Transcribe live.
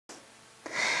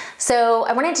So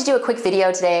I wanted to do a quick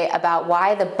video today about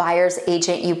why the buyer's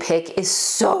agent you pick is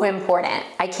so important.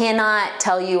 I cannot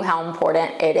tell you how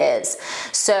important it is.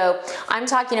 So I'm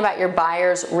talking about your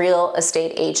buyer's real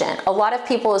estate agent. A lot of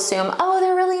people assume, oh,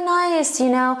 they're really nice, you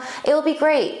know, it'll be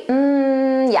great.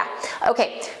 Yeah.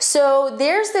 Okay, so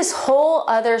there's this whole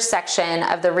other section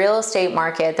of the real estate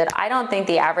market that I don't think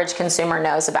the average consumer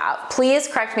knows about. Please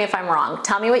correct me if I'm wrong.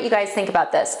 Tell me what you guys think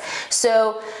about this.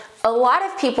 So a lot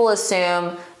of people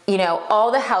assume, you know,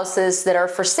 all the houses that are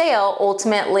for sale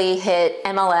ultimately hit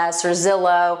MLS or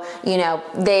Zillow, you know,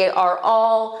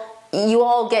 you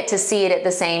all get to see it at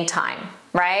the same time,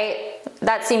 right?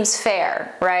 That seems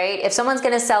fair, right? If someone's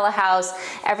gonna sell a house,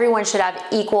 everyone should have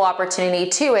equal opportunity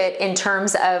to it in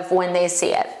terms of when they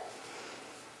see it.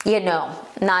 You know,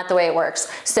 not the way it works.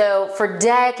 So for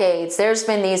decades, there's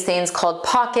been these things called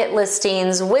pocket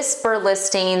listings, whisper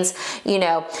listings, you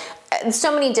know,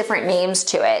 so many different names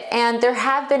to it. And there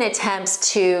have been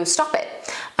attempts to stop it.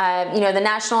 You know, the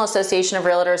National Association of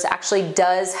Realtors actually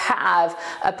does have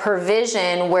a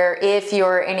provision where if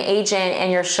you're an agent and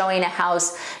you're showing a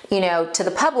house, you know, to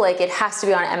the public, it has to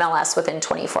be on MLS within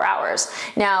 24 hours.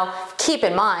 Now, keep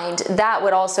in mind, that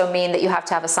would also mean that you have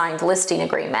to have a signed listing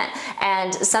agreement.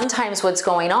 And sometimes what's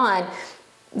going on,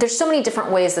 there's so many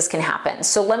different ways this can happen.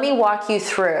 So let me walk you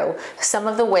through some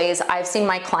of the ways I've seen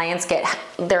my clients get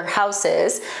their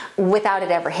houses without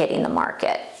it ever hitting the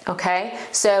market. Okay,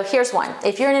 so here's one.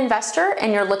 If you're an investor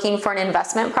and you're looking for an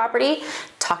investment property,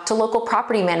 talk to local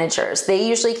property managers. They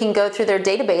usually can go through their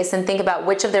database and think about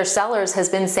which of their sellers has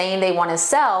been saying they want to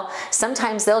sell.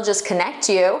 Sometimes they'll just connect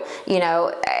you, you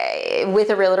know,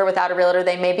 with a realtor, without a realtor,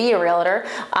 they may be a realtor.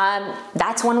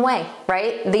 That's one way,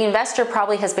 right? The investor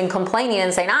probably has been complaining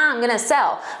and saying, I'm going to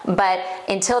sell. But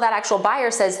until that actual buyer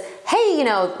says, hey, you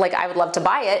know, like I would love to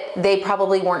buy it, they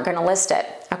probably weren't going to list it.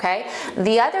 Okay.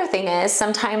 The other thing is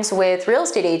sometimes with real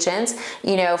estate agents,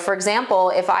 you know, for example,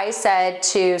 if I said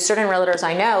to certain realtors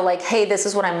I know, like, hey, this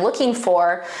is what I'm looking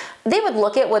for, they would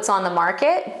look at what's on the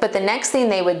market, but the next thing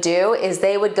they would do is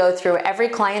they would go through every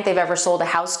client they've ever sold a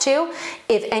house to.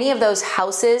 If any of those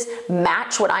houses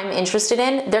match what I'm interested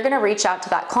in, they're going to reach out to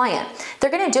that client.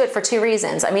 They're going to do it for two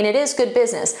reasons. I mean, it is good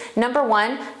business. Number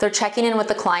one, they're checking in with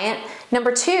the client.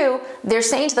 Number two, they're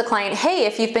saying to the client, hey,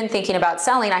 if you've been thinking about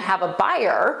selling, I have a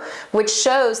buyer, which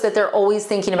shows that they're always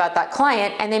thinking about that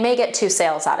client, and they may get 2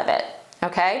 sales out of it.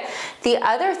 Okay. The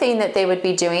other thing that they would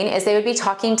be doing is they would be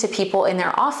talking to people in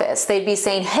their office. They'd be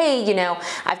saying, hey, you know,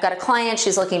 I've got a client,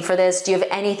 she's looking for this. Do you have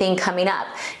anything coming up?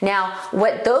 Now,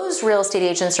 what those real estate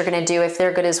agents are going to do if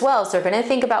they're good as well is they're going to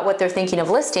think about what they're thinking of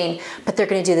listing, but they're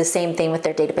going to do the same thing with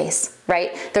their database,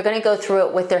 right? They're going to go through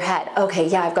it with their head. Okay,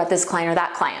 yeah, I've got this client or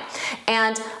that client.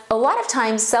 And a lot of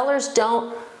times sellers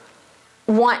don't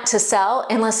want to sell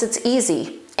unless it's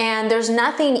easy. And there's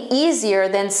nothing easier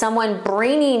than someone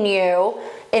bringing you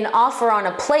an offer on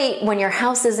a plate when your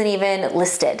house isn't even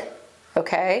listed.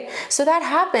 Okay, so that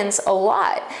happens a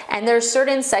lot. And there's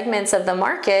certain segments of the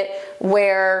market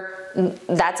where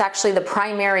that's actually the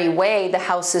primary way the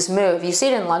houses move. You see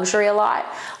it in luxury a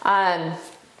lot.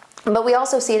 But we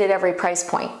also see it at every price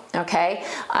point. Okay,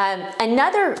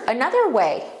 another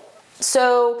way.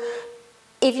 So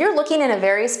if you're looking in a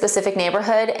very specific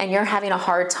neighborhood and you're having a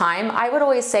hard time, I would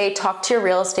always say talk to your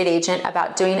real estate agent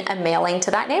about doing a mailing to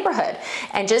that neighborhood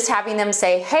and just having them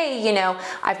say, hey, you know,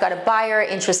 I've got a buyer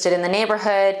interested in the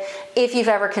neighborhood. If you've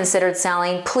ever considered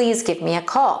selling, please give me a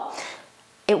call.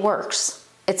 It works.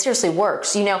 It seriously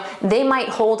works. You know, they might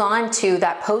hold on to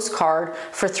that postcard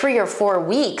for 3 or 4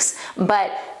 weeks,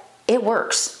 but it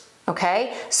works.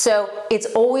 Okay, so it's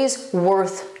always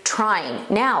worth trying.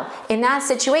 Now, in that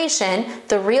situation,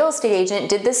 the real estate agent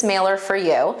did this mailer for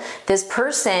you. This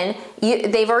person,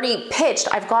 they've already pitched,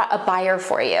 I've got a buyer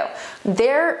for you.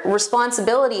 Their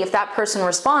responsibility, if that person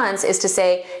responds, is to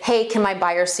say, hey, can my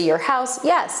buyer see your house?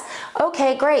 Yes.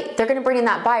 Okay, great. They're going to bring in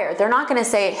that buyer. They're not going to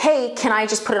say, hey, can I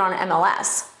just put it on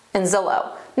MLS and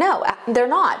Zillow? No, they're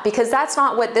not, because that's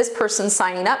not what this person's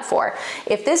signing up for.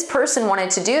 If this person wanted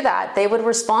to do that, they would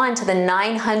respond to the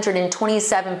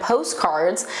 927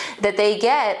 postcards that they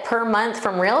get per month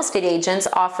from real estate agents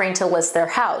offering to list their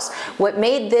house. What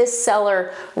made this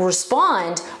seller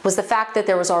respond was the fact that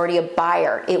there was already a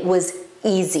buyer. It was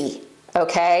easy.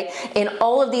 Okay, in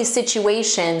all of these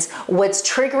situations, what's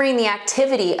triggering the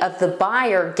activity of the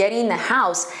buyer getting the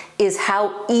house is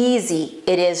how easy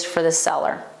it is for the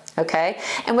seller. Okay,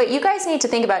 and what you guys need to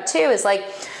think about too is like,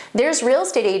 there's real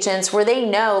estate agents where they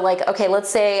know, like, okay, let's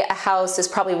say a house is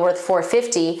probably worth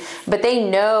 $450, but they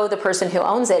know the person who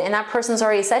owns it, and that person's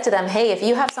already said to them, hey, if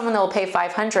you have someone that will pay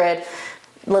 $500,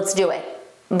 let's do it.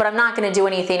 But I'm not going to do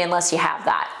anything unless you have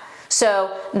that.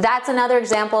 So that's another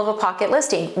example of a pocket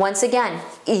listing. Once again,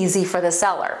 easy for the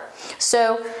seller.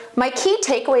 So my key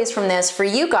takeaways from this for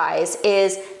you guys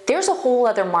is there's a whole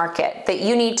other market that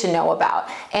you need to know about,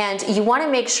 and you want to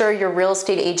make sure your real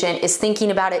estate agent is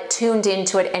thinking about it, tuned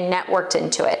into it, and networked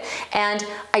into it. And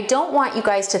I don't want you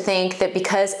guys to think that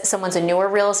because someone's a newer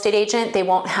real estate agent, they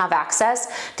won't have access.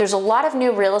 There's a lot of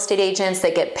new real estate agents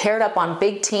that get paired up on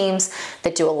big teams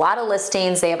that do a lot of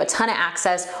listings, they have a ton of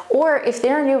access, or if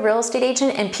they're a new real estate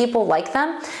agent and people like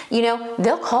them, you know,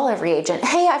 they'll call every agent,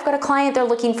 hey, I've got a client, they're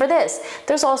looking for this.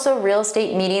 There's also real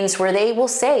estate meetings where they will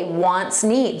say wants,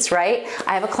 needs, right?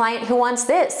 I have a client who wants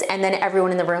this, and then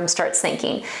everyone in the room starts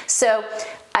thinking. So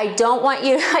I don't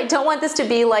want this to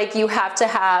be like you have to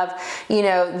have, you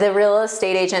know, the real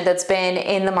estate agent that's been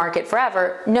in the market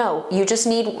forever. No, you just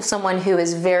need someone who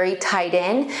is very tied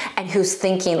in and who's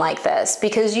thinking like this,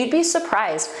 because you'd be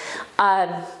surprised.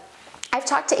 I've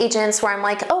talked to agents where I'm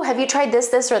like, oh, have you tried this,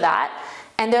 this, or that?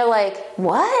 And they're like,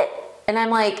 what? And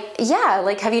I'm like, yeah,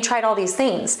 like, have you tried all these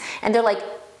things? And they're like,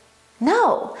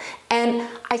 no. And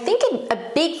I think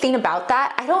a big thing about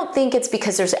that, I don't think it's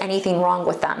because there's anything wrong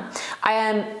with them.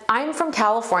 I'm from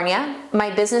California.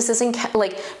 My business is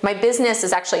my business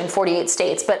is actually in 48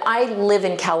 states, but I live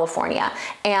in California.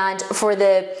 And for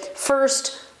the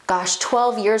first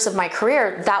 12 years of my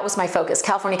career, that was my focus,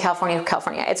 California, California,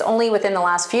 California. It's only within the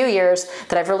last few years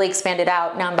that I've really expanded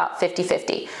out. Now I'm about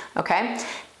 50-50, okay?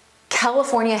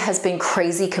 California has been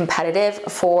crazy competitive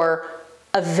for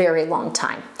a very long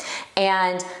time.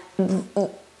 And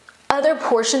other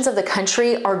portions of the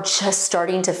country are just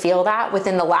starting to feel that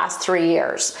within the last 3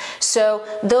 years. So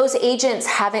those agents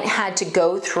haven't had to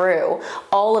go through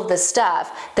all of the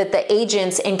stuff that the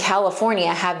agents in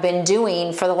California have been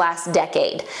doing for the last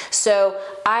decade. So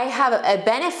I have a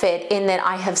benefit in that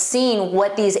I have seen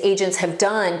what these agents have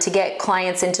done to get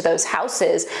clients into those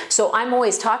houses. So I'm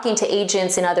always talking to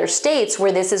agents in other states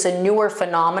where this is a newer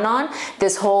phenomenon,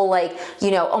 this whole like,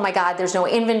 you know, oh my God, there's no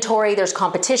inventory, there's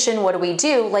competition, what do we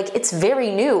do? Like, it's very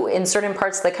new in certain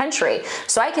parts of the country.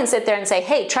 So I can sit there and say,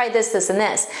 hey, try this, this, and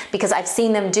this, because I've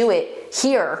seen them do it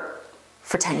here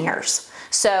for 10 years.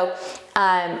 So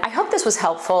I hope this was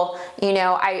helpful. You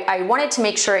know, I wanted to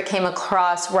make sure it came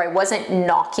across where I wasn't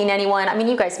knocking anyone. I mean,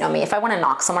 you guys know me. If I want to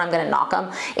knock someone, I'm going to knock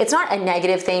them. It's not a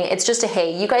negative thing. It's just a,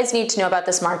 hey, you guys need to know about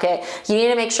this market. You need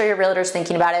to make sure your realtor's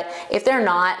thinking about it. If they're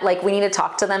not, like, we need to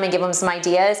talk to them and give them some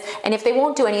ideas. And if they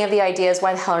won't do any of the ideas,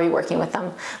 why the hell are you working with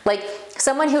them? Like,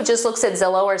 someone who just looks at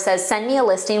Zillow or says, send me a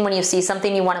listing when you see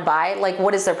something you want to buy, like,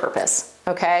 what is their purpose?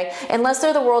 Okay? Unless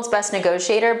they're the world's best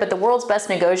negotiator, but the world's best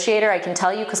negotiator, I can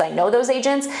tell you, because I know those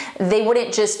agents, they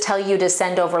wouldn't just tell you to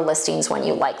send over listings when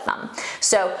you like them.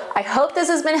 So I hope this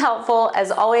has been helpful.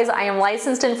 As always, I am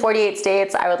licensed in 48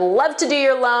 states. I would love to do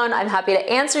your loan. I'm happy to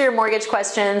answer your mortgage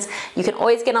questions. You can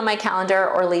always get on my calendar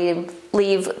or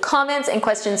leave comments and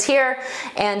questions here.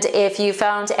 And if you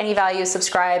found any value,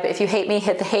 subscribe. If you hate me,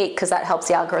 hit the hate, because that helps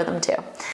the algorithm too.